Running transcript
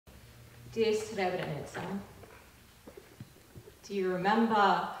Dear Srebrenica, do you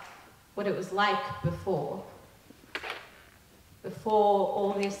remember what it was like before? Before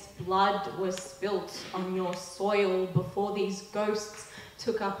all this blood was spilt on your soil, before these ghosts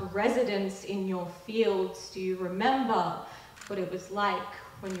took up residence in your fields, do you remember what it was like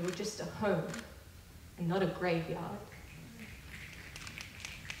when you were just a home and not a graveyard?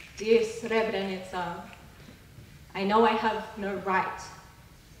 Dear Srebrenica, I know I have no right,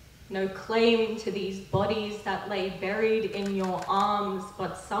 no claim to these bodies that lay buried in your arms,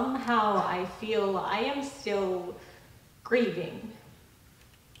 but somehow I feel I am still grieving.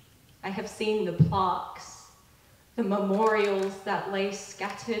 I have seen the plaques, the memorials that lay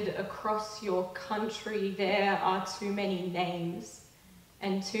scattered across your country. There are too many names,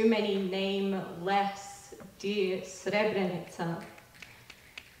 and too many nameless, dear Srebrenica.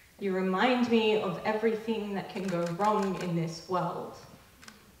 You remind me of everything that can go wrong in this world.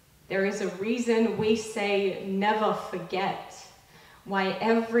 There is a reason we say never forget, why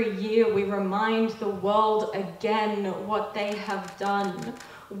every year we remind the world again what they have done,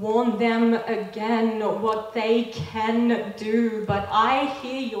 warn them again what they can do. But I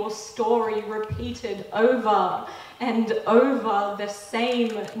hear your story repeated over and over, the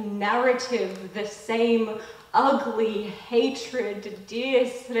same narrative, the same ugly hatred. Dear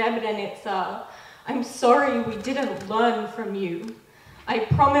Srebrenica, I'm sorry we didn't learn from you. I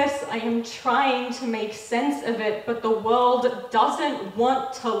promise I am trying to make sense of it, but the world doesn't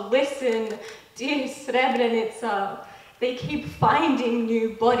want to listen. Dear Srebrenica, they keep finding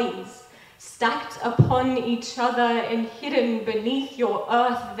new bodies, stacked upon each other and hidden beneath your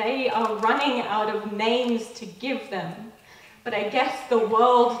earth. They are running out of names to give them. But I guess the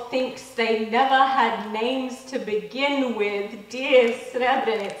world thinks they never had names to begin with. Dear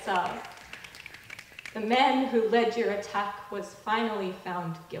Srebrenica, the man who led your attack was finally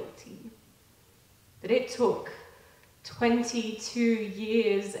found guilty. But it took 22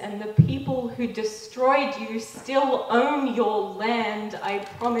 years, and the people who destroyed you still own your land. I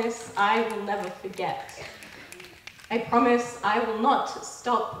promise I will never forget. I promise I will not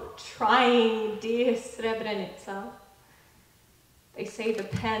stop trying, dear Srebrenica. They say the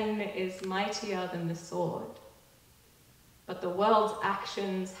pen is mightier than the sword, but the world's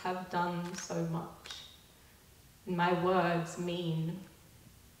actions have done so much, and my words mean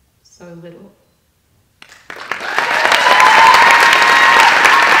so little.